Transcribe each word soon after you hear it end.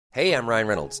Hey, I'm Ryan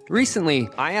Reynolds. Recently,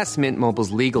 I asked Mint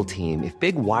Mobile's legal team if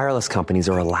big wireless companies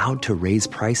are allowed to raise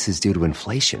prices due to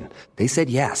inflation. They said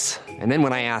yes. And then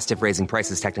when I asked if raising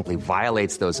prices technically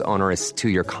violates those onerous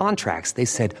two-year contracts, they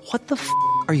said, "What the f***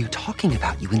 are you talking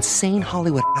about, you insane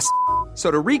Hollywood ass?" So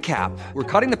to recap, we're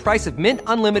cutting the price of Mint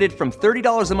Unlimited from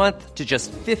 $30 a month to just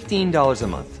 $15 a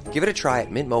month. Give it a try at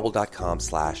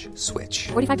mintmobile.com/switch.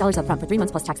 $45 up front for 3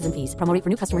 months plus taxes and fees. Promo rate for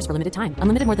new customers for limited time.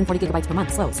 Unlimited more than 40 gigabytes per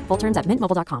month. Slows full terms at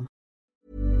mintmobile.com.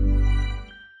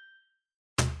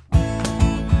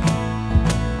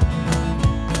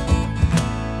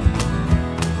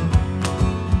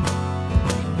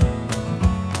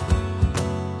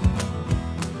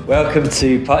 Welcome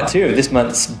to part 2 of this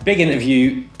month's big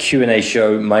interview Q&A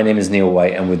show. My name is Neil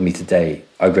White, and with me today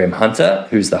are Graham Hunter,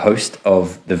 who's the host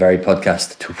of the very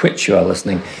podcast to which you are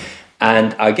listening,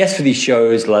 and our guest for these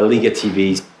shows, La Liga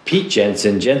TV's Pete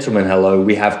Jensen. Gentlemen, hello.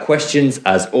 We have questions,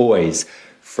 as always,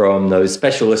 from those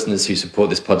special listeners who support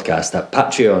this podcast at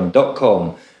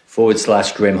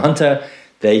patreon.com/Graham Hunter.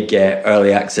 They get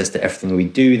early access to everything we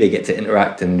do. They get to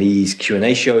interact in these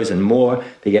Q&A shows and more.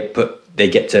 They get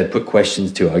to put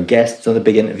questions to our guests on the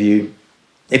big interview.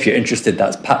 If you're interested,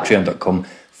 that's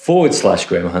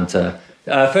patreon.com/Graham Hunter.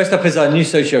 First up is our new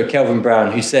socio, Kelvin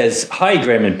Brown, who says, "Hi,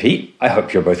 Graham and Pete. I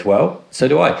hope you're both well. So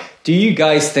do I. Do you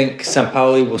guys think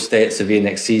Sampaoli will stay at Sevilla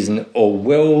next season, or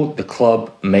will the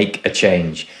club make a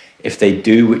change? If they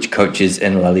do, which coaches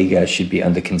in La Liga should be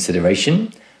under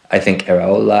consideration? I think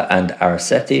Iraola and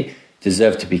Arrasati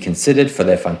deserve to be considered for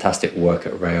their fantastic work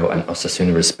at Real and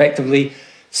Osasuna respectively.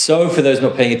 So, for those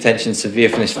not paying attention, Sevilla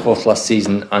finished 4th last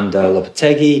season under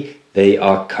Lopetegui. They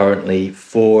are currently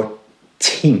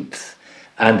 14th,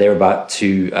 and they're about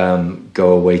to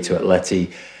go away to Atleti.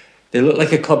 They look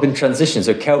like a club in transition.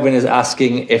 So, Kelvin is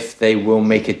asking if they will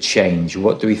make a change.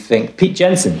 What do we think? Pete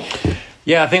Jensen.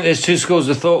 Yeah, I think there's two schools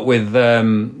of thought with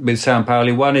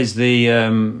Sampaoli. One is the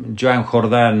Joan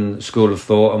Jordan school of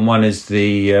thought, and one is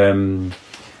the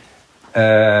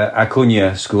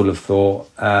Acuna school of thought.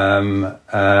 And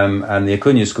the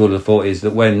Acuna school of thought is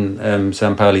that when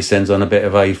Sampaoli sends on a bit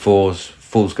of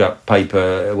foolscap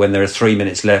paper, when there are 3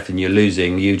 minutes left and you're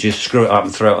losing, you just screw it up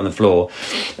and throw it on the floor.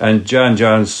 And Joan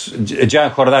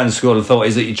Jordan's school of thought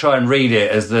is that you try and read it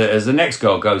as the next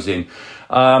goal goes in.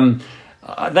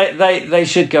 They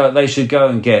should go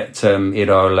and get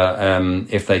Iraola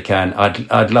if they can.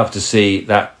 I'd love to see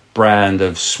that brand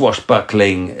of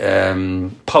swashbuckling,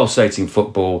 pulsating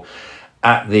football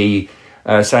at the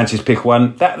Sanchez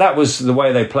Pizjuan. That was the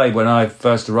way they played when I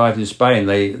first arrived in Spain.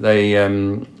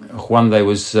 Juan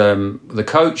was the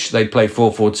coach. They played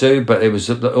 4-4-2, but it was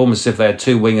almost as if they had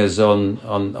two wingers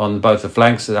on both the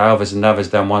flanks, Alves and Navas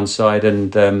down one side,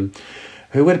 and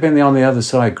who would have been on the other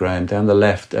side, Graham, down the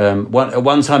left?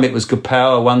 One time it was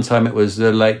Capel, one time it was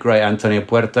the late great Antonio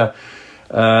Puerta.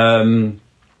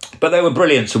 But they were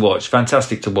brilliant to watch,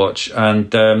 fantastic to watch,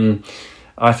 and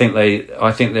I think they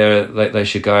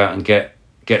should go out and get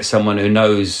someone who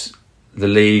knows the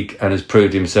league and has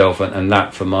proved himself, and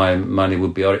that, for my money,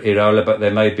 would be Iraola. But there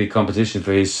may be competition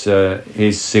for his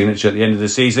signature at the end of the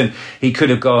season. He could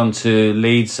have gone to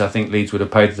Leeds. I think Leeds would have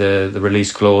paid the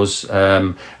release clause,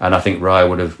 and I think Raya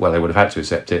would have had to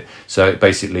accept it. So it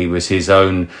basically was his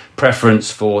own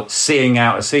preference for seeing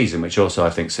out a season, which also I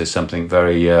think says something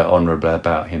very honourable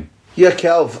about him. Yeah,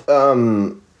 Kelv,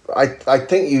 I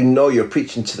think you're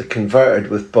preaching to the converted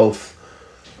with both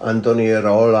Antonio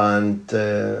Iraola and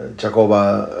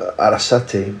Jacoba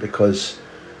Arrasati, because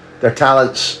their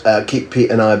talents keep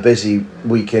Pete and I busy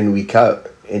week in, week out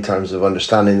in terms of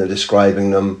understanding them,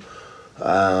 describing them,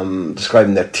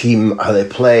 describing their team, how they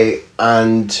play.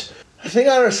 And I think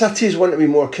Arrasati is one to be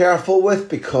more careful with,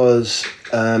 because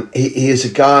he is a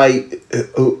guy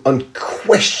who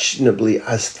unquestionably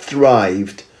has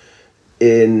thrived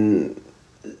in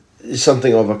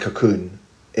something of a cocoon,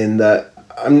 in that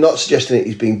I'm not suggesting that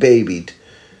he's being babied,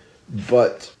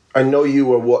 but I know you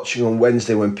were watching on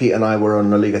Wednesday when Pete and I were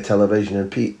on La Liga television, and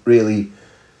Pete really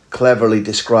cleverly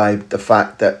described the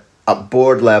fact that at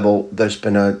board level there's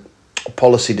been a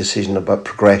policy decision about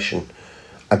progression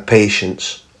and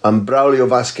patience. And Braulio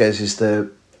Vasquez is the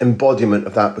embodiment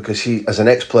of that, because he, as an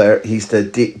ex-player, he's the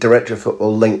director of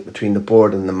football link between the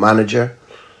board and the manager.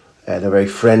 They're very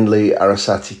friendly.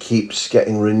 Arrasati keeps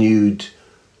getting renewed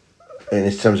in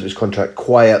terms of his contract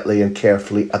quietly and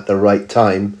carefully at the right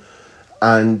time.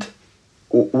 And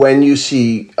when you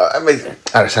see,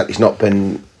 Arrasati's not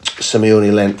been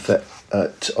Simeone length at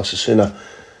Osasuna,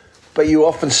 but you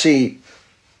often see,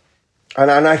 and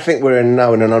I think we're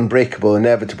now in an unbreakable,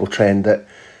 inevitable trend that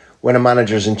when a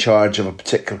manager's in charge of a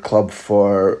particular club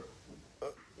for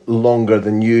longer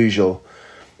than usual,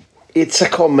 it's a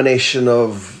combination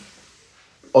of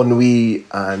ennui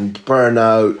and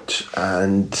burnout,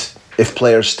 and if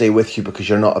players stay with you because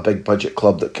you're not a big budget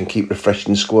club that can keep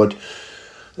refreshing the squad,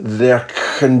 there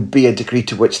can be a degree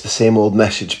to which the same old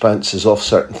message bounces off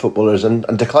certain footballers and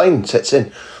decline sets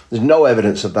in. There's no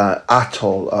evidence of that at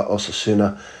all at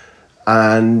Osasuna,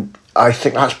 and I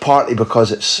think that's partly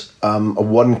because it's a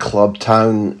one-club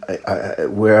town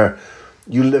where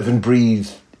you live and breathe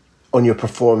on your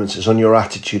performances, on your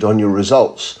attitude, on your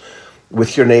results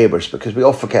with your neighbours, because we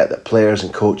all forget that players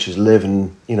and coaches live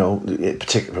in, in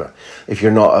particular, if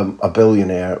you're not a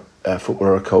billionaire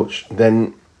footballer or coach,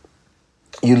 then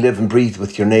you live and breathe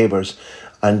with your neighbours,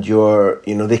 and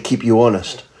they keep you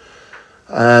honest.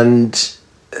 And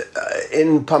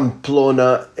in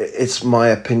Pamplona, it's my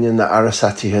opinion that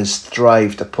Arrasati has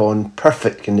thrived upon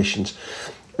perfect conditions.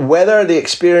 Whether the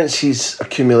experience he's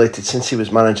accumulated since he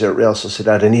was manager at Real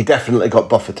Sociedad, and he definitely got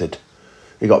buffeted.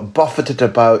 He got buffeted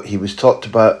about, he was talked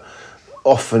about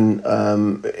often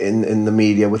in the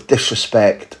media with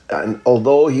disrespect, and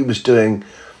although he was doing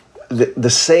the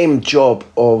same job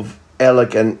of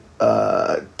elegant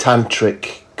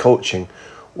tantric coaching,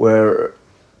 where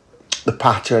the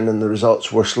pattern and the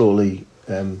results were slowly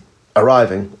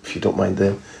arriving, if you don't mind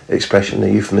the expression,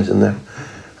 the euphemism there.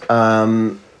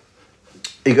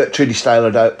 He got Trudy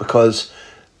Stylered out because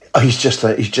he's just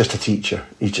a teacher.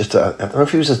 He's just I don't know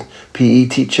if he was a PE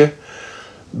teacher,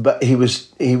 but he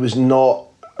was not,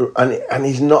 and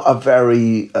he's not a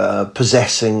very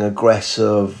possessing,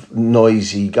 aggressive,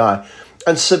 noisy guy.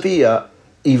 And Sevilla,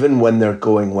 even when they're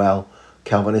going well,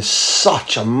 Calvin, is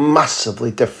such a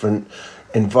massively different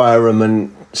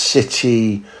environment,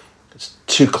 city. It's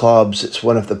two clubs. It's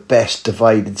one of the best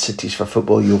divided cities for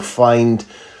football you'll find.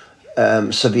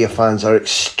 Sevilla fans are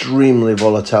extremely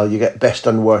volatile. You get best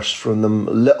and worst from them,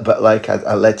 a little bit like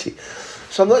Atleti.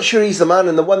 So I'm not sure he's the man.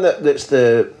 And the one that's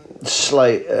the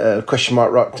slight question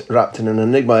mark wrapped in an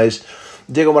enigma is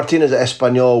Diego Martinez at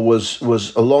Espanyol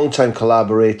was a long-time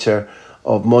collaborator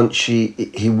of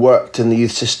Monchi. He worked in the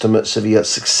youth system at Sevilla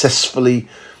successfully.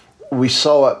 We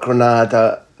saw at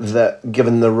Granada that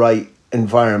given the right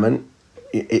environment,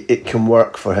 it can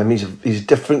work for him. He's a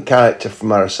different character from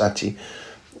Arrasati.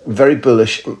 Very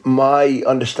bullish. My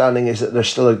understanding is that there's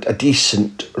still a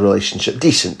decent relationship,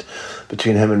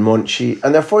 between him and Monchi,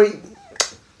 and therefore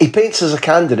he paints as a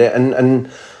candidate. And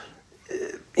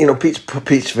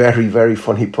Pete's very, very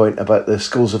funny point about the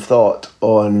schools of thought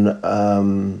on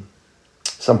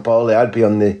Sampaoli. I'd be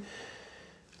on the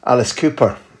Alice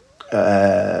Cooper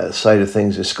side of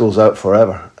things. His school's out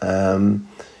forever.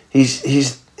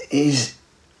 He's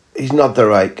not the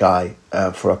right guy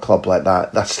for a club like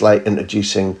that. That's like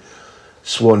introducing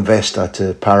Swan Vesta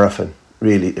to paraffin,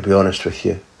 really, to be honest with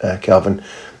you, Calvin.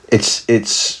 I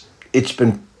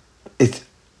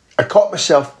caught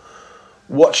myself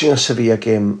watching a Sevilla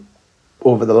game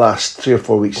over the last 3 or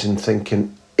 4 weeks and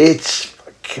thinking it's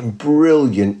fucking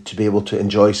brilliant to be able to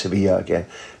enjoy Sevilla again,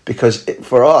 because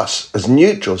for us as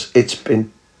neutrals, it's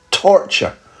been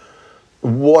torture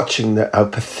watching how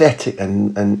pathetic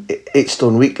and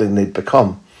eight-stone weakling they'd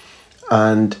become,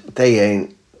 and they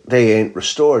ain't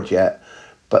restored yet,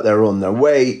 but they're on their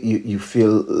way. You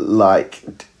feel like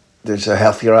there's a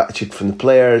healthier attitude from the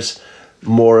players.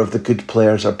 More of the good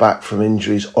players are back from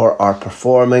injuries or are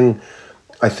performing.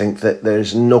 I think that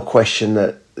there's no question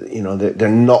that they're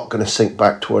not going to sink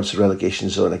back towards the relegation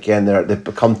zone again. They've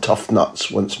become tough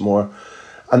nuts once more,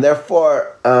 and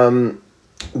therefore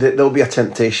there'll be a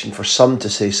temptation for some to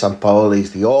say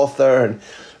Sampaoli's the author. And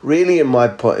really, in my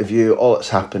point of view, all that's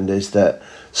happened is that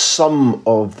some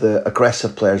of the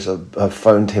aggressive players have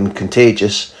found him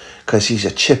contagious because he's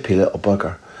a chippy little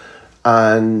bugger,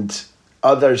 and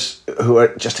others who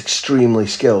are just extremely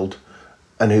skilled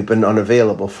and who've been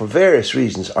unavailable for various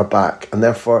reasons are back. And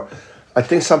therefore I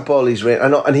think Sampaoli's reign,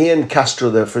 and he and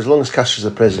Castro, for as long as Castro's the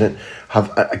president,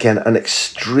 have again an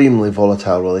extremely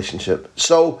volatile relationship.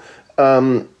 So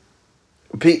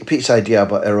Pete's idea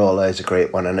about Irola is a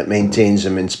great one, and it maintains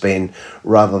him in Spain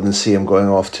rather than see him going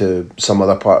off to some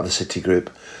other part of the City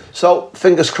group. So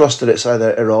fingers crossed that it's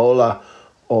either Irola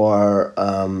or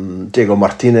Diego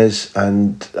Martinez,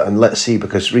 and let's see,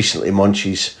 because recently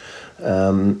Monchi's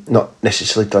not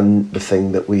necessarily done the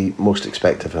thing that we most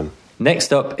expect of him.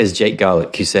 Next up is Jake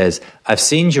Garlick, who says, I've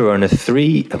seen Girona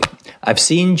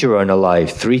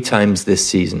live 3 times this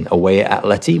season. Away at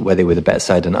Atleti, where they were the better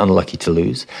side and unlucky to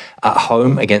lose. At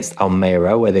home against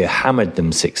Almeria, where they hammered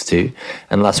them 6-2.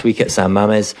 And last week at San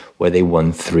Mamés, where they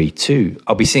won 3-2.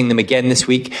 I'll be seeing them again this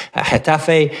week at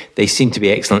Getafe. They seem to be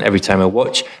excellent every time I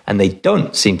watch, and they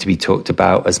don't seem to be talked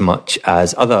about as much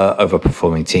as other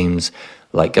overperforming teams.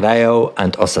 like Rayo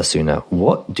and Osasuna.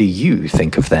 What do you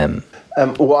think of them?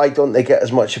 Why don't they get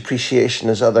as much appreciation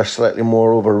as other slightly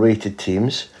more overrated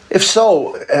teams? If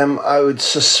so, I would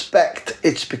suspect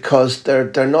it's because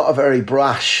they're not a very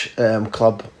brash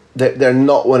club. They're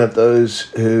not one of those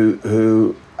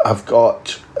who have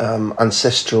got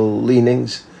ancestral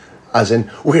leanings, as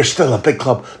in, we're still a big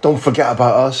club, don't forget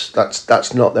about us.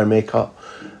 That's not their makeup.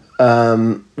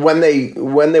 When they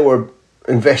were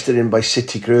invested in by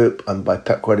Citigroup and by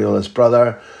Pep Guardiola's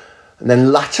brother, and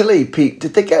then latterly, Pete,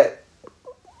 did they get,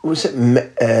 was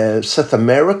it South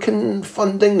American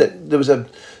funding? That there was a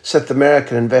South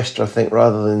American investor, I think,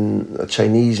 rather than a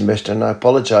Chinese investor, and I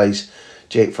apologise,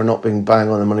 Jake, for not being bang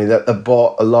on the money, that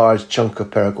bought a large chunk of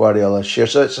Pep Guardiola's share.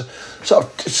 So it's a sort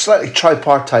of slightly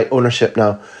tripartite ownership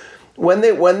now. When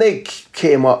they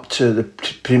came up to the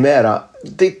Primera,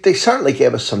 they certainly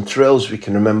gave us some thrills. We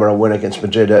can remember a win against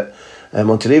Madrid at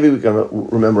Montilivi. We can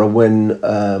remember a win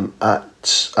at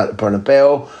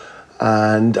Bernabeu,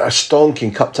 and a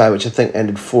stonking cup tie, which I think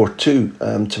ended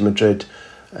 4-2 to Madrid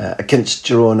against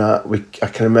Girona. I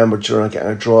can remember Girona getting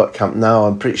a draw at Camp Nou.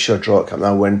 I'm pretty sure a draw at Camp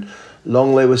Nou when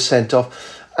Longley was sent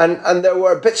off. And there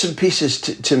were bits and pieces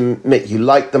to make you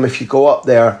like them. If you go up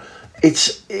there,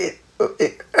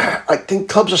 I think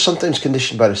clubs are sometimes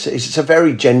conditioned by the cities. It's a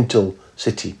very gentle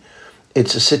city.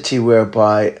 It's a city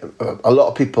whereby a lot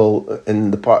of people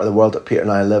in the part of the world that Peter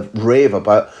and I live rave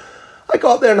about. I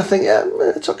go up there and I think, yeah,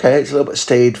 it's okay. It's a little bit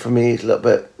staid for me. It's a little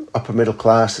bit upper middle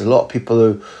class. There's a lot of people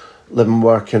who live and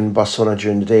work in Barcelona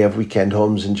during the day, have weekend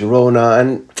homes in Girona,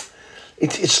 and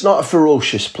it's not a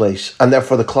ferocious place, and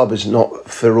therefore the club is not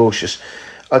ferocious.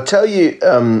 I'll tell you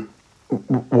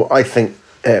what I think.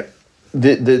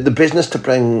 The business to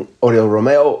bring Oriol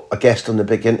Romeu, a guest on the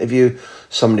big interview,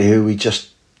 somebody who we just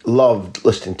loved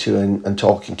listening to and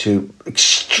talking to,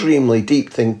 extremely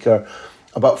deep thinker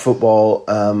about football,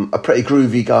 a pretty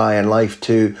groovy guy in life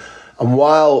too. And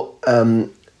while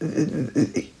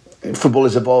football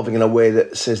is evolving in a way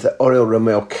that says that Oriol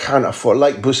Romeu can't afford,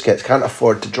 like Busquets, can't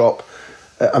afford to drop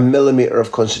a millimetre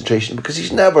of concentration because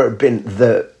he's never been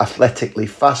the athletically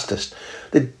fastest.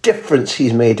 The difference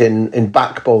he's made in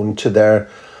backbone to their,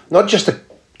 not just the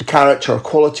character or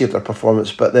quality of their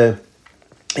performance, but the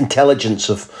intelligence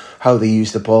of how they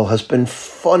use the ball has been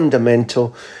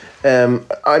fundamental.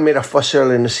 I made a fuss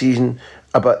early in the season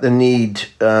about the need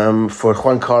for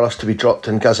Juan Carlos to be dropped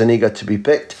and Gazzaniga to be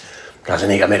picked.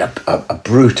 Gazzaniga made a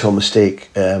brutal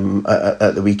mistake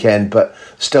at the weekend, but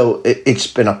still it's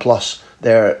been a plus.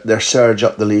 Their surge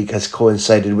up the league has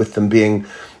coincided with them being,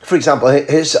 for example,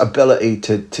 his ability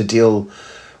to deal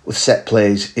with set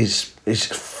plays is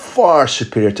far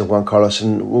superior to Juan Carlos.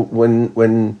 And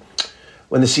when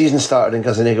the season started and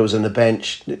Gazzaniga was on the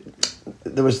bench,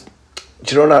 there was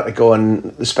Girona had to go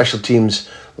on the special teams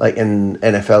like in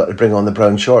NFL to bring on the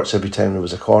brown shorts every time there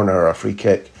was a corner or a free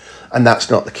kick, and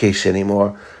that's not the case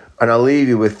anymore. And I'll leave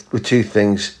you with two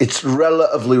things. It's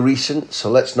relatively recent, so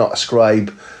let's not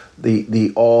ascribe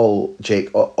the all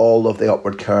of the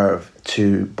upward curve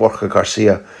to Borja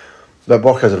Garcia. But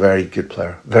Borja's a very good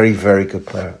player, very, very good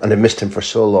player, and I missed him for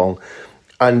so long.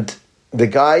 And the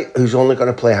guy who's only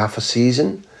going to play half a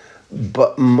season,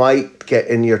 but might get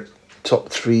in your top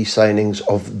three signings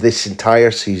of this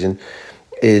entire season,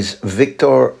 is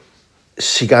Viktor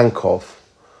Sigankov,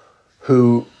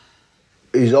 who's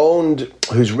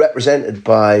represented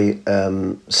by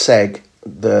SEG,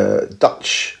 the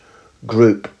Dutch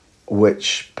group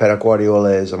which Pep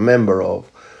Guardiola is a member of,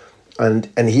 and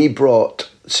he brought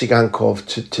Sigankov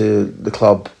to the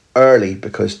club early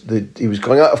because he was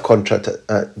going out of contract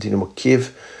at Dynamo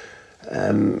Kiev.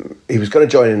 He was going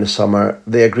to join in the summer.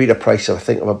 They agreed a price of, I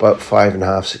think, of about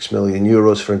 5.5-6 million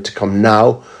euros for him to come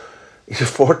now. He's a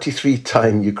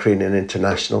 43-time Ukrainian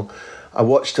international. I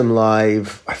watched him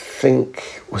live, I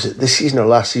think, was it this season or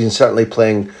last season, certainly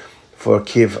playing for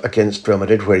Kiev against Real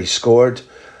Madrid where he scored.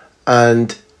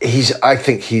 And I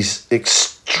think he's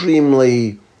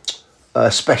extremely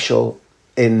special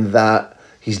in that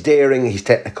he's daring, he's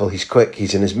technical, he's quick,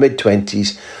 he's in his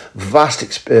mid-20s, vast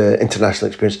international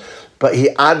experience, but he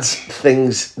adds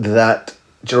things that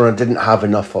Girona didn't have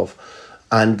enough of.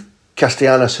 And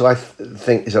Castellanos, who I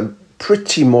think is a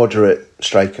pretty moderate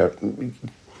striker,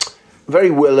 very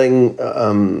willing,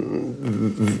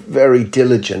 very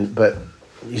diligent, but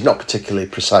he's not particularly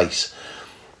precise.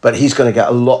 But he's going to get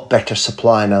a lot better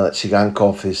supply now that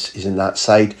Sigankov is in that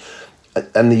side.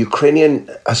 And the Ukrainian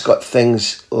has got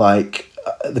things like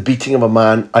the beating of a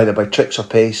man either by tricks or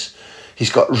pace.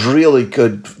 He's got really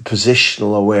good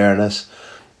positional awareness.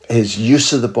 His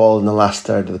use of the ball in the last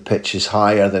third of the pitch is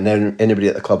higher than anybody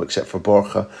at the club except for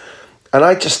Borja. And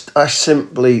I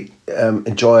simply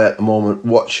enjoy at the moment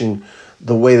watching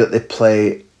the way that they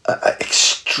play,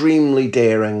 extremely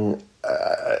daring,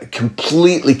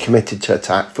 completely committed to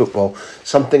attack football,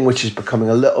 something which is becoming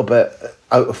a little bit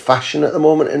out of fashion at the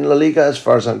moment in La Liga as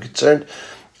far as I'm concerned.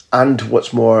 And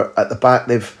what's more, at the back,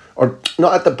 or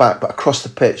not at the back, but across the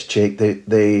pitch, Jake,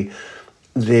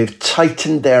 they've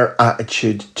tightened their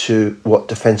attitude to what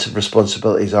defensive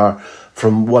responsibilities are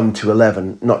from 1 to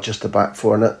 11, not just the back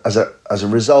four. And as a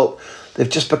result, they've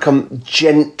just become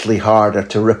gently harder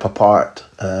to rip apart.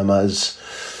 As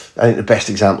I think the best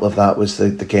example of that was the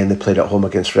game they played at home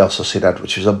against Real Sociedad,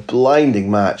 which was a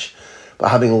blinding match.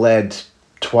 But having led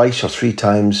twice or three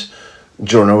times,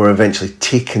 Girona were eventually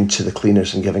taken to the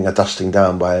cleaners and giving a dusting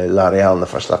down by La Real in the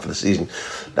first half of the season.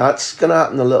 That's going to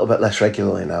happen a little bit less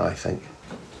regularly now, I think.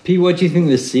 Pete, what do you think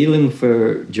the ceiling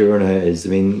for Girona is? I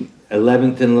mean,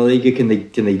 11th in La Liga, can they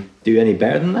do any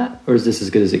better than that? Or is this as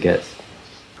good as it gets?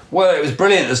 Well, it was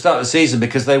brilliant at the start of the season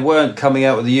because they weren't coming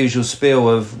out with the usual spiel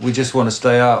of we just want to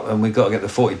stay up and we've got to get the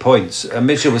 40 points. And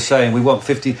Mitchell was saying we want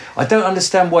 50. I don't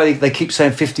understand why they keep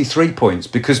saying 53 points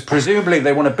because presumably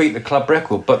they want to beat the club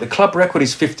record. But the club record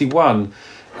is 51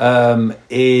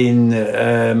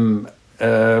 in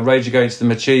Rage Against the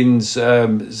Machine's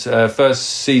first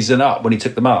season up when he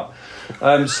took them up.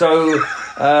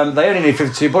 They only need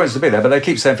 52 points to be there, but they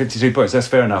keep saying 53 points. That's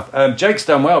fair enough. Jake's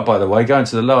done well, by the way, going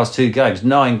to the last two games.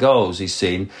 9 goals he's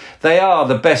seen. They are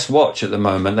the best watch at the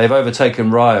moment. They've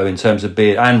overtaken Rayo in terms of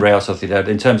being, and Real Sociedad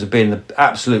in terms of being the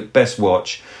absolute best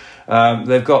watch.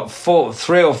 They've got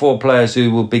 3 or 4 players who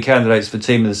will be candidates for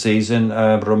team of the season.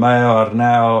 Romeo,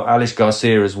 Arnau, Alice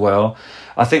Garcia as well.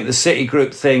 I think the City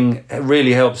group thing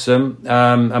really helps them.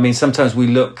 I mean, sometimes we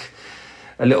look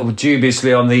a little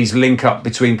dubiously on these link-up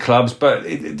between clubs, but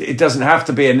it doesn't have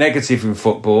to be a negative in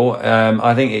football.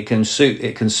 I think it can suit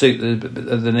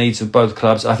the needs of both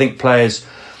clubs. I think players,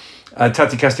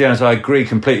 Tati Castellanos, I agree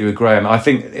completely with Graham. I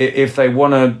think if they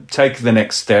want to take the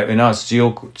next step, in answer to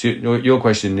your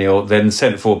question, Neil, then the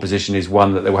centre-forward position is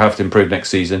one that they will have to improve next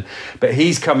season. But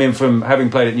he's come in from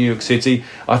having played at New York City.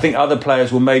 I think other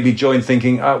players will maybe join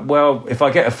thinking, well, if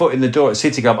I get a foot in the door at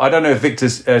City Club, I don't know if Viktor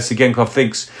Sigenkov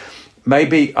thinks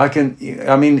maybe I can.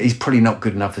 I mean, he's probably not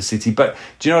good enough for City, but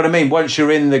do you know what I mean? Once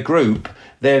you're in the group,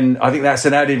 then I think that's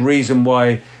an added reason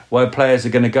why players are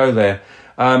going to go there.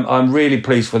 I'm really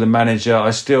pleased for the manager. I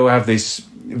still have this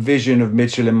vision of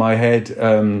Mitchell in my head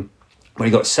when he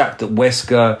got sacked at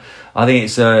Huesca. I think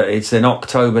it's an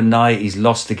October night. He's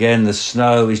lost again. The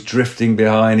snow is drifting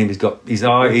behind him. He's got his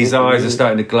eyes are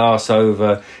starting to glass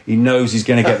over. He knows he's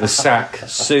going to get the sack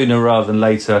sooner rather than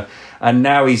later. And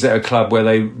now he's at a club where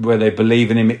they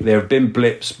believe in him. There have been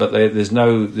blips, but there's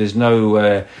no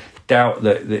doubt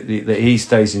that he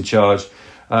stays in charge.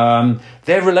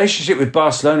 Their relationship with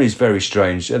Barcelona is very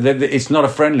strange. It's not a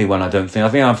friendly one, I don't think. I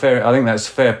think that's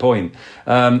a fair point.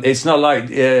 It's not like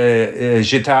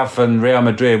Getafe and Real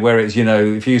Madrid, where it's,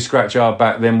 if you scratch our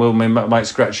back, then we might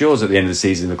scratch yours at the end of the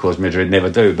season. Of course, Madrid never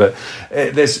do, but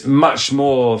there's much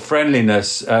more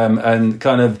friendliness and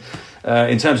kind of.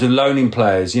 In terms of loaning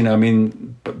players, there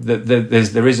isn't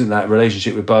that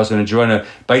relationship with Barcelona and Girona,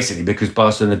 basically because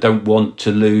Barcelona don't want to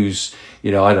lose,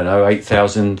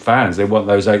 8,000 fans. They want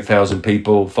those 8,000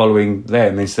 people following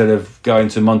them instead of going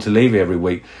to Montilivi every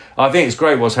week. I think it's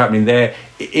great what's happening there.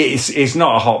 It's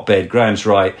not a hotbed, Graham's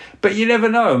right. But you never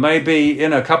know. Maybe,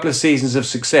 a couple of seasons of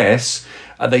success,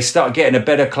 they start getting a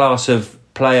better class of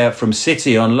player from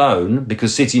City on loan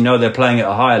because City know they're playing at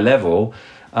a higher level.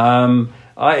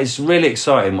 It's really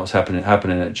exciting what's happening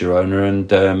at Girona,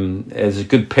 and it's a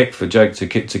good pick for Jake to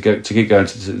keep going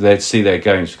to see their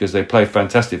games because they play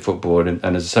fantastic football and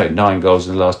as I say, 9 goals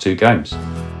in the last 2 games.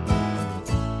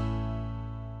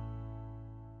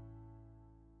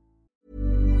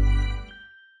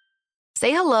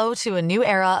 Say hello to a new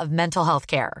era of mental health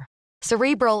care.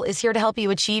 Cerebral is here to help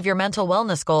you achieve your mental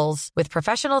wellness goals with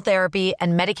professional therapy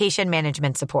and medication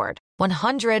management support.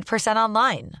 100%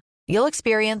 online. You'll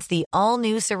experience the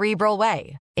all-new Cerebral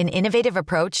Way, an innovative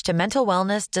approach to mental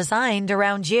wellness designed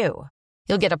around you.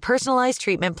 You'll get a personalized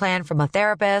treatment plan from a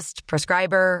therapist,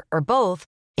 prescriber, or both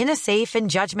in a safe and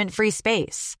judgment-free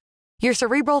space. Your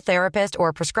Cerebral therapist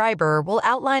or prescriber will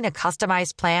outline a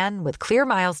customized plan with clear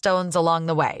milestones along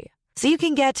the way, so you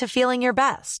can get to feeling your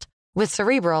best. With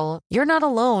Cerebral, you're not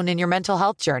alone in your mental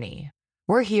health journey.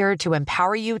 We're here to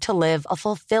empower you to live a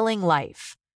fulfilling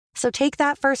life. So take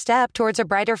that first step towards a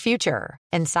brighter future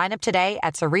and sign up today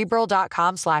at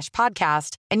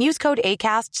Cerebral.com/podcast and use code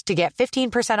ACAST to get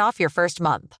 15% off your first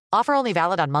month. Offer only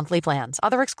valid on monthly plans.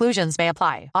 Other exclusions may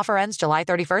apply. Offer ends July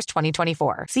 31st,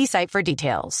 2024. See site for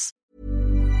details.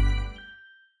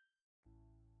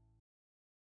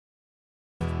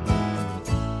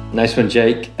 Nice one,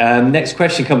 Jake. Next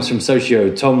question comes from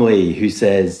Socio Tom Lee, who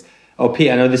says, "Oh, Pete,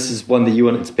 I know this is one that you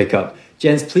wanted to pick up.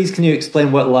 Gents, please can you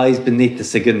explain what lies beneath the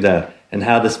Segunda and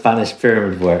how the Spanish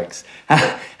pyramid works?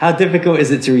 How difficult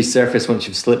is it to resurface once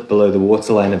you've slipped below the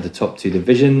waterline of the top two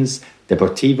divisions?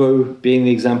 Deportivo being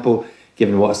the example,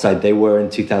 given what side they were in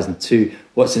 2002.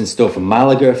 What's in store for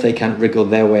Malaga if they can't wriggle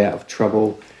their way out of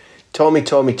trouble?" Tommy.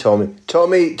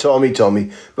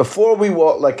 Before we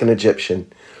walk like an Egyptian,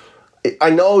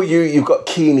 I know you've got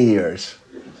keen ears.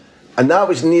 And that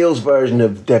was Neil's version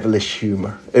of devilish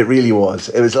humour. It really was.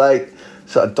 It was like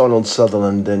sort of Donald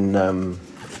Sutherland in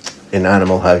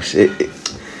Animal House.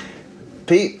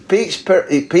 Pete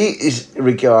is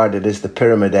regarded as the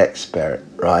pyramid expert,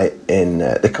 right?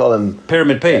 They call him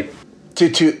Pyramid Pete.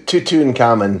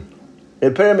 Tutankhamun.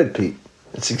 Pyramid Pete.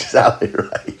 That's exactly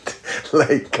right.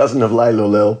 Like cousin of Lilo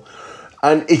Lil.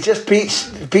 And it's just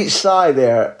Pete's sigh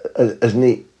there as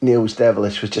Neil's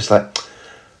devilish was just like,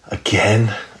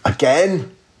 again.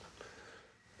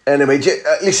 Anyway, do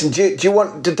you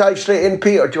want to dive straight in,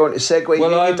 Pete, or do you want to segue?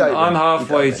 Well, I'm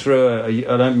halfway through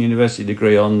an Open University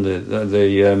degree on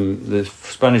the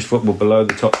Spanish football below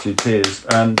the top two tiers,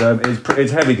 and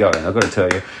it's heavy going, I've got to tell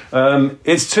you.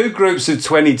 It's two groups of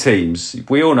 20 teams.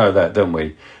 We all know that, don't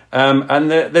we? And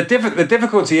the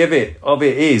difficulty of it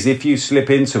is, if you slip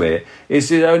into it, is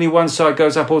that only one side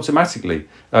goes up automatically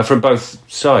from both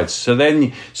sides. So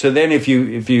then if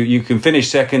you can finish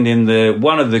second in the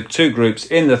one of the two groups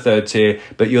in the third tier,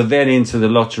 but you're then into the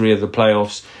lottery of the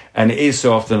playoffs, and it is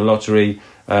so often a lottery.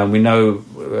 We know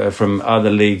from other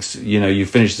leagues, you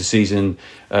finish the season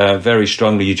very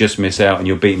strongly, you just miss out and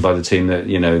you're beaten by the team that,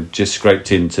 just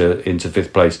scraped into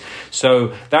fifth place.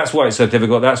 So that's why it's so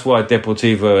difficult. That's why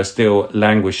Deportivo are still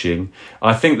languishing.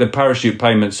 I think the parachute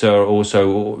payments are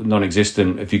also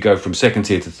non-existent if you go from second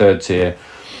tier to third tier.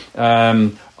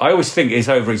 I always think it's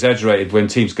over-exaggerated when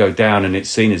teams go down and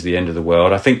it's seen as the end of the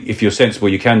world. I think if you're sensible,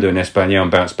 you can do an Espanyol and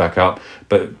bounce back up.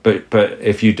 But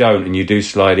if you don't and you do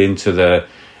slide into the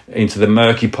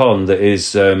murky pond that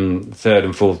is third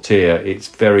and fourth tier, it's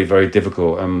very, very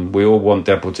difficult. We all want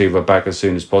Deportivo back as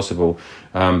soon as possible,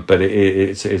 but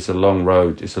it's a long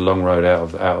road. It's a long road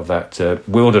out of that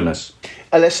wilderness.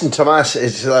 Listen, Tomas,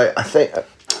 it's like I think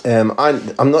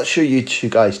I'm not sure you two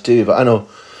guys do, but I know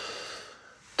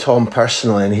Tom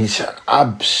personally, and he's an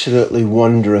absolutely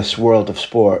wondrous world of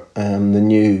sport. The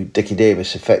new Dickie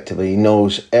Davis, effectively, he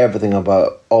knows everything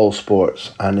about all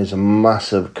sports and is a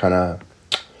massive kind of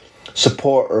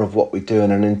supporter of what we do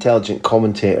and an intelligent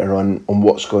commentator on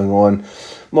what's going on.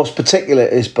 Most particular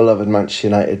is beloved Manchester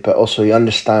United, but also he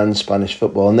understands Spanish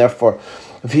football, and therefore,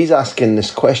 if he's asking this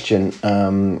question,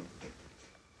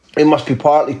 it must be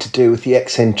partly to do with the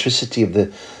eccentricity of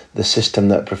the system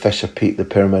that Professor Pete, the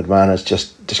Pyramid Man, has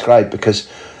just described. Because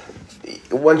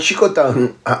once you go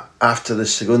down after the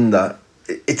Segunda,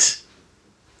 it is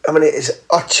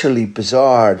utterly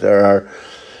bizarre. There are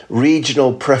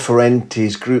regional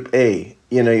preferentes, Group A.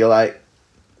 You're like,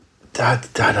 Dad,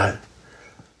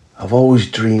 I've always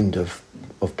dreamed of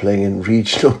playing in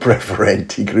regional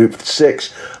preferente Group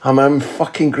 6. I'm in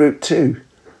fucking Group 2.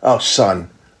 Oh, son,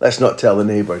 let's not tell the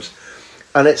neighbours.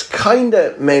 And it's kind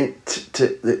of meant to,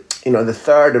 the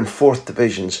third and fourth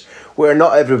divisions, where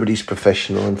not everybody's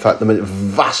professional. In fact, the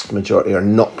vast majority are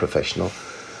not professional.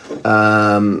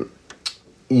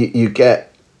 You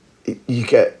get,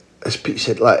 as Pete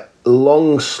said, like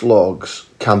long slogs,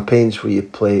 campaigns where you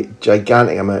play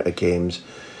gigantic amount of games.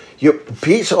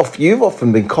 You've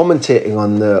often been commentating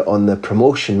on the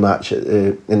promotion match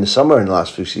in the summer in the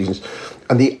last few seasons,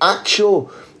 and the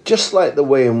actual. Just like the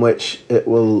way in which it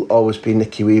will always be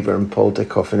Nicky Weaver and Paul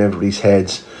Dickoff in everybody's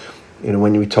heads,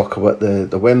 when we talk about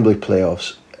the Wembley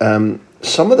playoffs,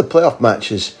 some of the playoff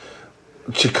matches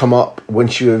to come up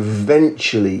once you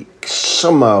eventually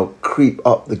somehow creep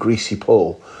up the greasy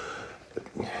pole.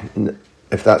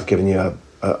 If that's giving you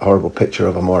a horrible picture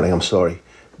of a morning, I'm sorry.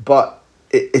 But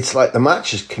it's like the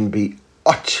matches can be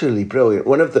utterly brilliant.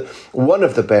 One of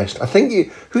the best. I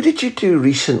think who did you do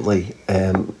recently?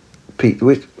 Pete,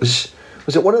 was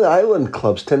it one of the island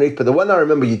clubs, Tenerife? But the one I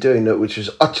remember you doing, which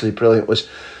was utterly brilliant, was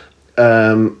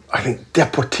I think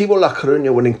Deportivo La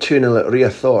Coruña winning 2-0 at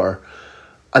Riazor,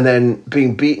 and then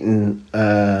being beaten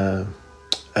at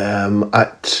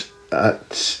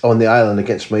on the island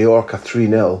against Mallorca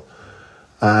 3-0,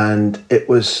 and it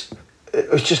was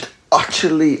just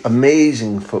utterly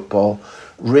amazing football,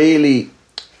 really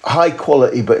high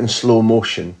quality but in slow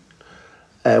motion.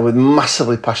 With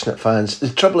massively passionate fans. The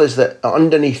trouble is that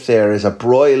underneath there is a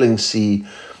broiling sea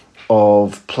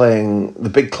of playing the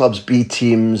big clubs B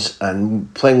teams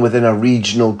and playing within a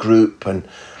regional group and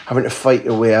having to fight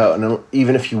your way out, and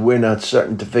even if you win a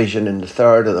certain division in the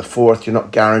third or the fourth, you're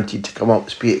not guaranteed to come up,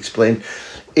 as Pete explained.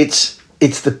 It's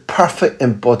the perfect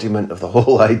embodiment of the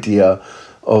whole idea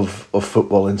of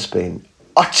football in Spain.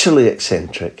 Utterly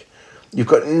eccentric. You've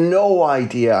got no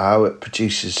idea how it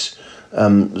produces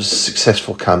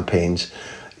successful campaigns.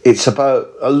 It's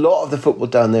about, a lot of the football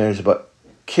down there is about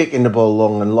kicking the ball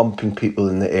along and lumping people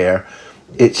in the air.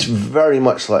 It's very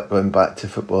much like going back to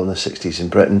football in the 60s in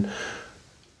Britain.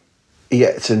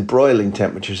 Yet it's in broiling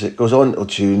temperatures. It goes on until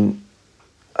June,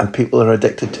 and people are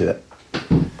addicted to it.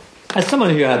 As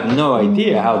someone who had no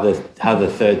idea how the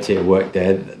third tier worked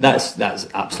there, that's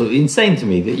absolutely insane to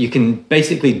me. That you can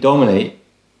basically dominate,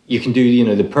 you can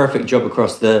do the perfect job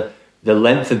across the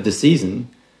length of the season,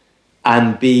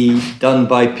 and be done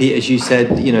by Pete, as you said,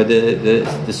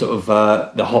 the sort of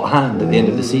the hot hand at the end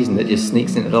of the season that just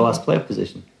sneaks into the last playoff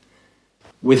position,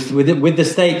 with the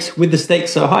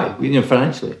stakes so high,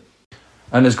 financially.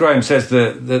 And as Graham says,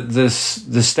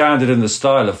 the standard and the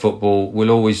style of football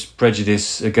will always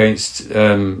prejudice against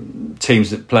teams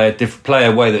that play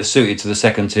a way that's suited to the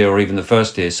second tier or even the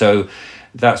first tier. So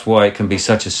that's why it can be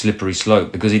such a slippery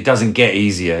slope, because it doesn't get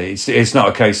easier. It's not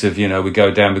a case of, we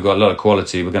go down, we've got a lot of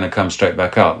quality, we're going to come straight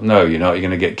back up. No, you're not. You're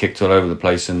going to get kicked all over the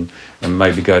place and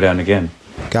maybe go down again.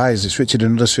 Guys, it's Richard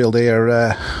in Huddersfield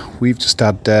here. We've just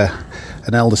had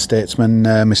an elder statesman,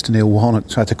 Mr Neil Warnock,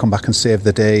 try to come back and save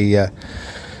the day.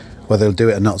 Whether he'll do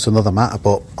it or not is another matter,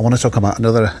 but I want to talk about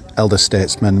another elder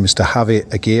statesman, Mr Javi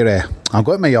Aguirre. I'm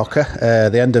going to Mallorca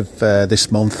the end of this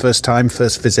month. First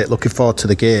visit, looking forward to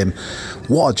the game.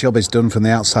 What a job he's done from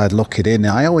the outside looking in.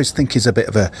 I always think he's a bit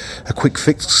of a quick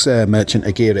fix merchant,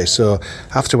 Aguirre. So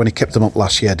after when he kept them up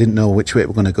last year, I didn't know which way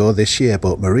we're going to go this year,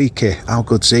 but Marique, how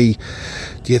good's he?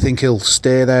 Do you think he'll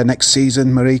stay there next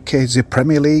season, Marique? Is he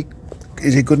Premier League?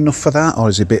 Is he good enough for that, or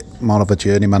is he a bit more of a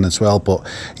journeyman as well? But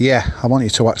yeah, I want you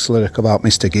to wax lyric about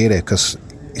Mr Aguirre, because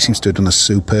he seems to have done a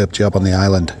superb job on the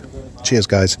island. Cheers,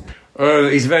 guys.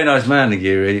 He's a very nice man,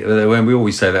 Aguirre. When we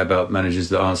always say that about managers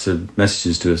that answer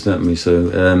messages to us, don't we?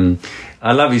 So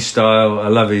I love his style. I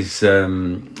love his. I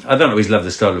don't always love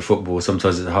the style of football.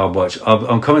 Sometimes it's a hard watch.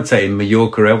 I'm commentating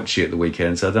Mallorca Elche at the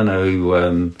weekend, so I don't know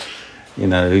who.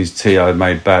 Whose tea I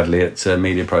made badly at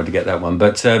Media Pro to get that one.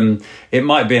 But it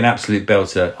might be an absolute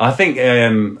belter. I think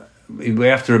we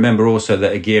have to remember also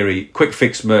that Aguirre, quick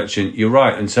fix merchant, you're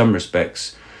right in some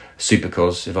respects,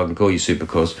 Supercos, if I can call you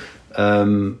Supercos.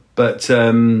 But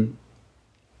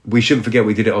we shouldn't forget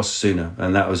we did it at Osasuna,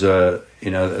 and that was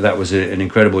an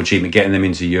incredible achievement, getting them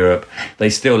into Europe. They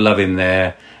still love him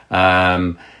there.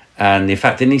 And in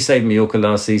fact, didn't he save Mallorca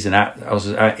last season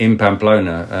in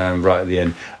Pamplona right at the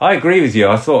end? I agree with you.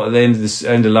 I thought at the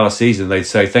end of last season they'd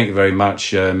say, thank you very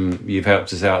much, you've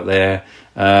helped us out there,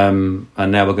 and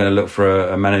now we're going to look for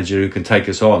a manager who can take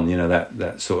us on.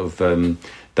 That sort of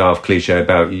daft cliche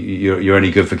about you're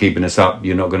only good for keeping us up,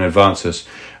 you're not going to advance us.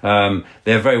 They're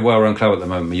a very well-run club at the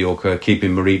moment, Mallorca,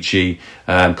 keeping Marici.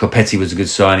 Copetti was a good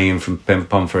signing in from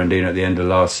Ponferrandina at the end of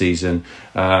last season.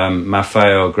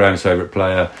 Maffeo, Graham's favourite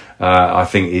player, I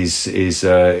think is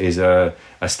a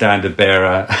standard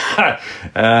bearer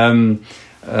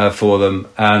for them,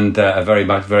 and very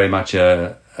much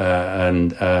a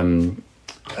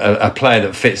player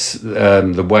that fits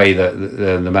the way that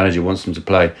the manager wants them to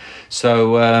play.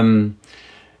 So I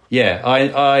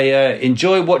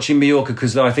enjoy watching Mallorca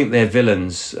because I think they're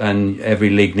villains, and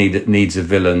every league needs a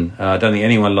villain. I don't think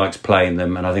anyone likes playing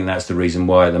them, and I think that's the reason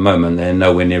why at the moment they're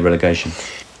nowhere near relegation.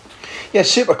 Yeah,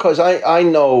 super. Because I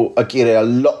know Aguirre a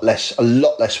lot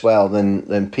less well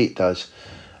than Pete does,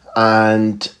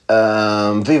 and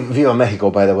Viva Mexico,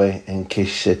 by the way, in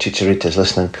case Chicharito's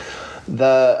listening.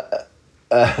 The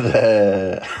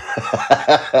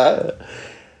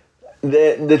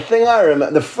thing I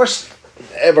remember, the first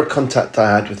ever contact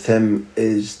I had with him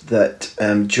is that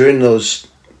during those,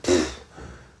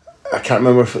 I can't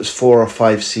remember if it was 4 or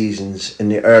 5 seasons in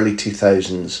the early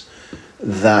 2000s,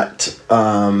 that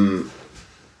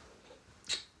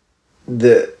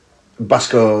the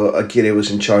Vasco Aguirre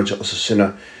was in charge at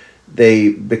Osasuna. They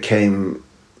became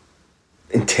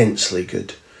intensely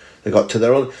good. They got to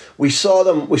their own. We saw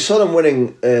them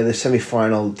winning the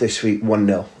semi-final this week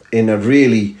 1-0 in a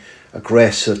really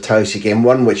aggressive, tousy game.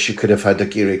 One which you could have had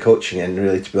Aguirre coaching in,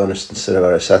 really, to be honest, instead of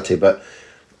Arrasate. But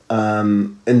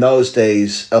in those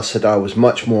days, El Sadar was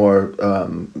much more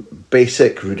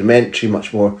basic, rudimentary,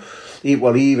 much more,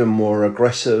 even more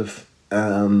aggressive.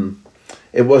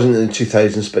 It wasn't in the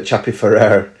 2000s, but Chapi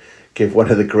Ferrer gave one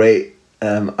of the great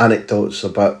anecdotes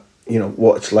about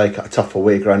what it's like at a tough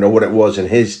away ground, or what it was in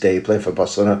his day playing for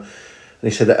Barcelona. he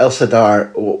said that El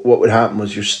Sadar, what would happen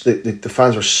was the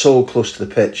fans were so close to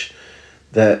the pitch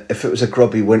that if it was a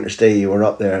grubby winter's day you were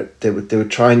up there, they would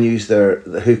try and use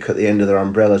the hook at the end of their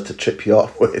umbrellas to trip you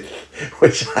up with,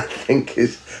 which I think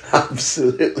is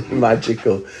absolutely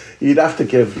magical. You'd have to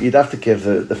give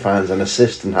the fans an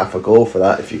assist and half a goal for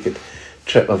that if you could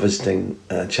trip a visiting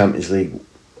Champions League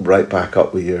right back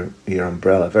up with your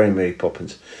umbrella. Very Mary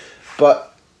Poppins.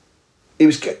 But he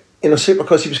was,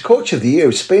 Supercross, he was coach of the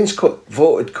year. Spain's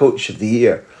voted coach of the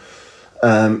year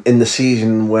in the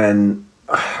season when,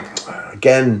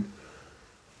 again,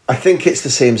 I think it's the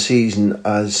same season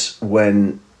as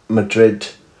when Madrid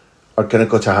are going to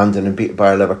go to Hamden and beat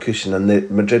Bayer Leverkusen,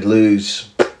 and Madrid lose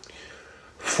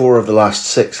 4 of the last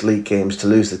 6 league games to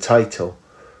lose the title.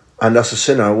 And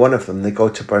Osasuna are one of them. They go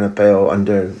to Bernabeu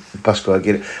under Vasco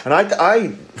Aguirre. And I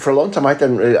for a long time, I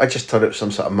just thought it was some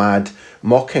sort of mad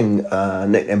mocking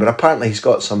nickname. But apparently he's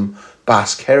got some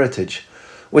Basque heritage,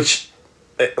 which,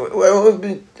 I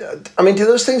mean, do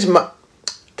those things...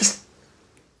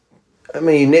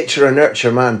 nature or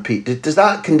nurture, man, Pete. Does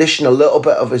that condition a little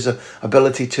bit of his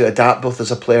ability to adapt both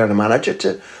as a player and a manager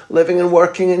to living and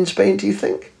working in Spain, do you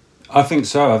think? I think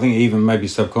so. I think even maybe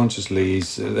subconsciously,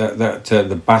 he's,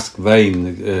 the Basque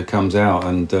vein comes out,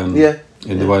 and in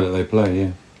the way that they play.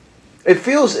 Yeah, it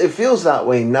feels that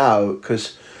way now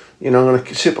because I'm going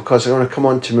to come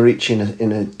on to Murici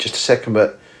in just a second,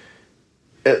 but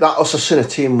that Osasuna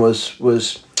team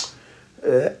was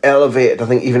elevated. I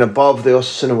think even above the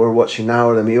Osasuna we're watching now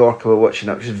or the Mallorca we're watching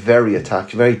now, which is very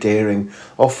attacking, very daring.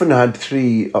 Often had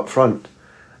 3 up front,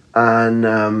 and.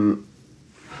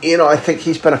 I think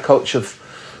he's been a coach of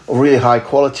really high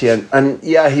quality, and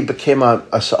he became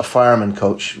a sort of fireman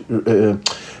coach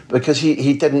because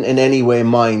he didn't in any way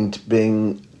mind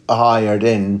being hired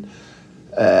in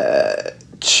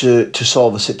to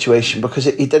solve a situation because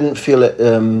he didn't feel it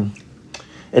in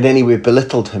any way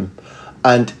belittled him.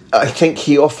 And I think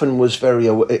he often was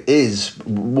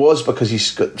because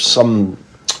he's got some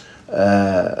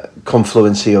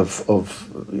confluency of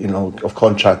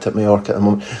contract at Mallorca at the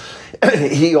moment.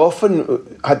 He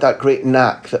often had that great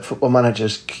knack that football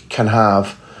managers can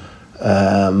have,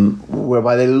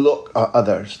 whereby they look at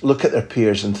others, look at their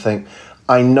peers and think,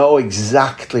 I know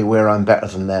exactly where I'm better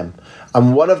than them.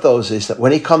 And one of those is that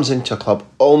when he comes into a club,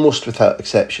 almost without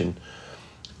exception,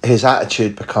 his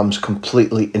attitude becomes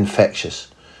completely infectious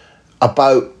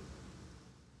about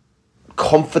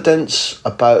confidence,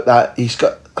 about that. He's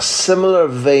got a similar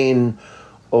vein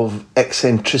of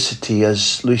eccentricity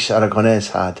as Luis Aragonés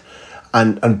had.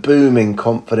 And booming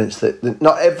confidence that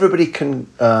not everybody can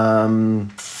I'm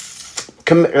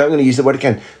going to use the word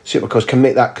again, Supercross, can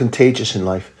make that contagious in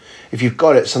life. If you've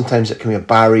got it, sometimes it can be a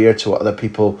barrier to what other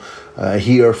people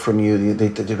hear from you. They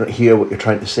don't hear what you're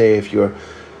trying to say if you're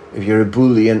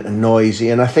ebullient and noisy.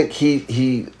 And I think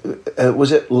he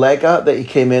was it Lega that he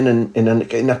came in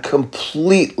a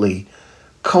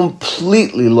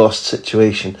completely lost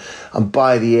situation, and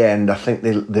by the end I think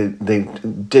they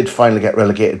did finally get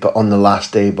relegated, but on the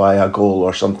last day by a goal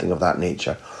or something of that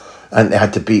nature, and they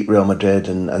had to beat Real Madrid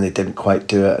and they didn't quite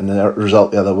do it, and the result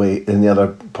the other way in the other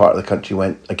part of the country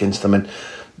went against them, and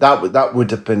that would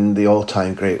have been the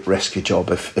all-time great rescue job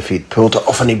if he'd pulled it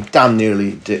off, and he damn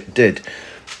nearly did.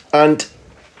 And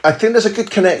I think there's a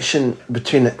good connection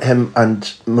between him and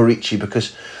Murici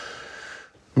because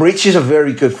Murici is a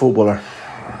very good footballer.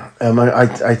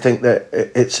 I think that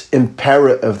it's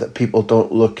imperative that people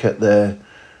don't look at the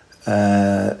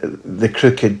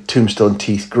crooked tombstone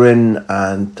teeth grin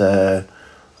and the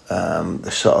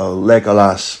sort of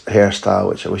Legolas hairstyle,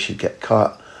 which I wish he'd get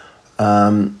cut,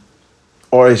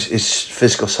 or his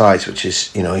physical size, which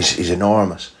is he's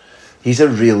enormous. He's a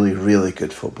really, really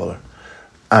good footballer,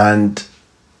 and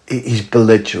he's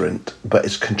belligerent, but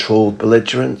it's controlled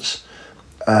belligerence.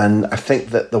 And I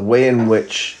think that the way in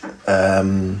which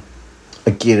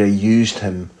Aguirre used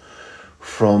him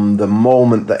from the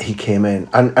moment that he came in,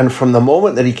 and from the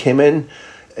moment that he came in,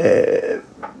 he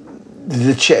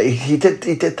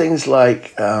did things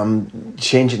like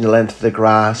changing the length of the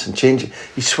grass and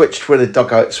he switched where the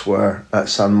dugouts were at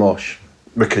San Moix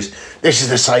because this is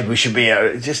the side we should be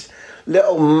at. Just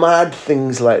little mad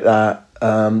things like that.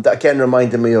 That again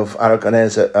reminded me of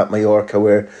Aragonés at Mallorca,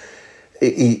 where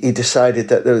he decided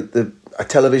that a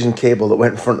television cable that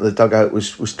went in front of the dugout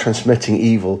was transmitting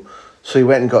evil. So he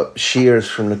went and got shears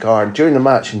from the garden during the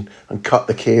match and cut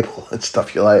the cable and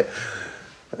stuff. You're like,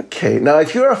 okay. Now,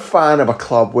 if you're a fan of a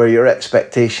club where your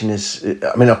expectation is...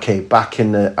 back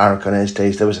in the Aragonés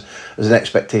days, there was an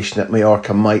expectation that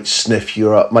Mallorca might sniff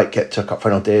Europe, might get to a cup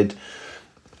final, did.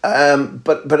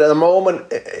 But at the moment,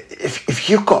 if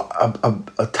you've got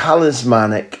a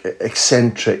talismanic,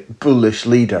 eccentric, bullish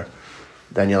leader,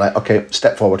 then you're like, okay,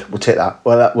 step forward, we'll take that.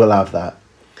 Well, we'll have that.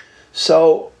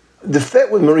 So the fit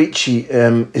with Murici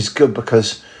is good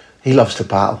because he loves to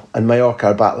battle, and Mallorca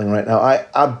are battling right now. I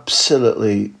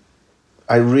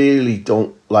really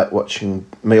don't like watching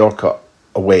Mallorca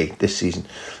away this season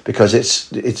because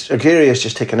it's Aguirre has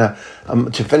just taken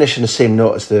to finish in the same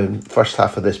note as the first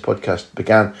half of this podcast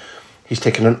began. He's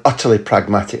taken an utterly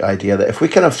pragmatic idea that if we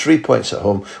can have 3 points at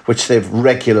home, which they've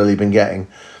regularly been getting,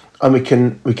 and we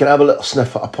can have a little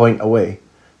sniff at a point away,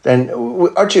 then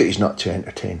our duty is not to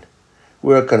entertain.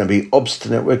 We're going to be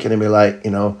obstinate. We're going to be like,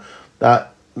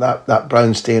 that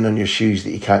brown stain on your shoes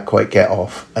that you can't quite get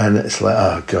off, and it's like,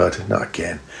 oh God, not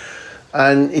again.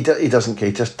 And he doesn't care.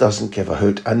 He just doesn't give a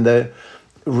hoot. And the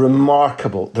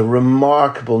remarkable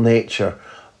nature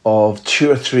of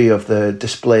 2 or 3 of the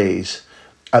displays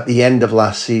at the end of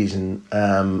last season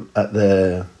at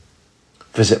the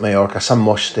Visit Mallorca, San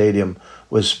Moix Stadium,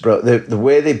 was the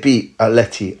way they beat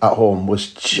Atleti at home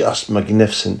was just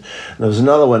magnificent. And there was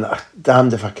another one,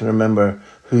 damned if I can remember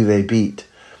who they beat.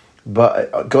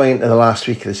 But going into the last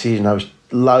week of the season, I was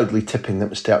loudly tipping them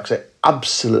to stay up because I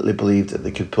absolutely believed that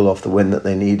they could pull off the win that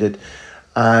they needed.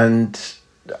 And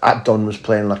Abdon was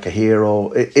playing like a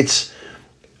hero.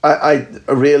 I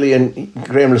really, and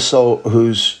Graham Lasso,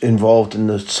 who's involved in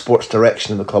the sports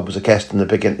direction of the club, was a guest in the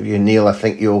big interview. Neil, I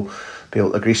think you'll be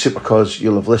able to agree, Supercause,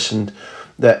 you'll have listened,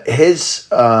 that his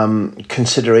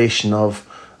consideration of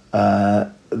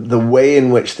the way in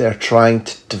which they're trying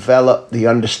to develop the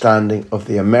understanding of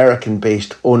the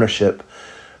American-based ownership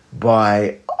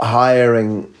by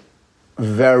hiring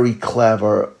very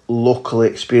clever, locally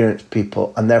experienced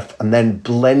people and then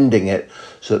blending it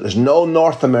so that there's no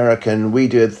North American, we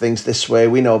do things this way,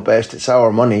 we know best, it's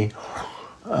our money.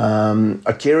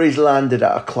 Aguirre's landed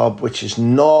at a club which is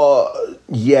not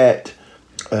yet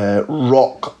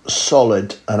rock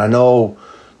solid, and I know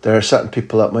there are certain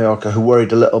people at Mallorca who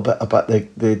worried a little bit about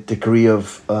the degree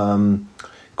of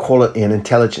quality and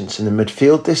intelligence in the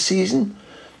midfield this season.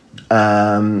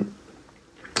 And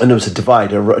there was a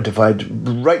divide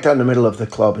right down the middle of the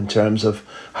club in terms of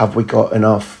have we got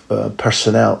enough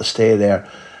personnel to stay there.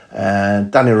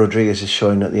 And Dani Rodriguez is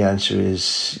showing that the answer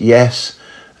is yes.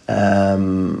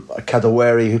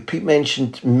 Kadewere, who Pete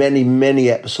mentioned many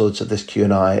episodes of this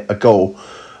Q&A ago,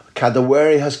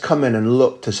 Kadewere has come in and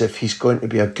looked as if he's going to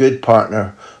be a good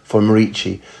partner for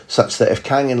Murici, such that if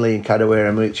Kang and Lee and Kadewere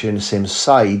and Murici are in the same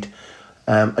side,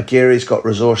 Aguirre's got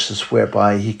resources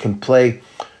whereby he can play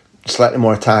slightly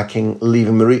more attacking,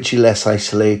 leaving Murici less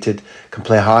isolated, can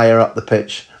play higher up the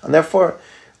pitch, and therefore,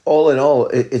 all in all,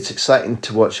 it's exciting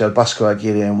to watch El Vasco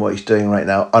Aguirre and what he's doing right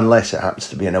now, unless it happens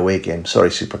to be an away game. Sorry,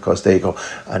 Supercause, there you go.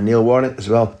 And Neil Warnock as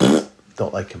well,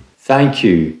 don't like him. Thank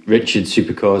you, Richard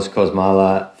Supercause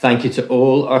Cosmala. Thank you to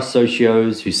all our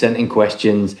socios who sent in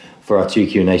questions for our 2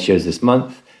 Q&A shows this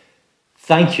month.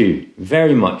 Thank you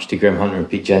very much to Graham Hunter and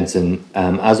Pete Jensen,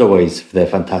 as always, for their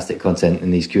fantastic content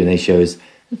in these Q&A shows.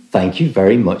 Thank you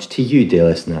very much to you, dear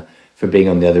listener, for being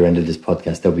on the other end of this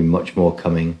podcast. There'll be much more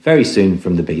coming very soon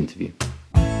from the big interview.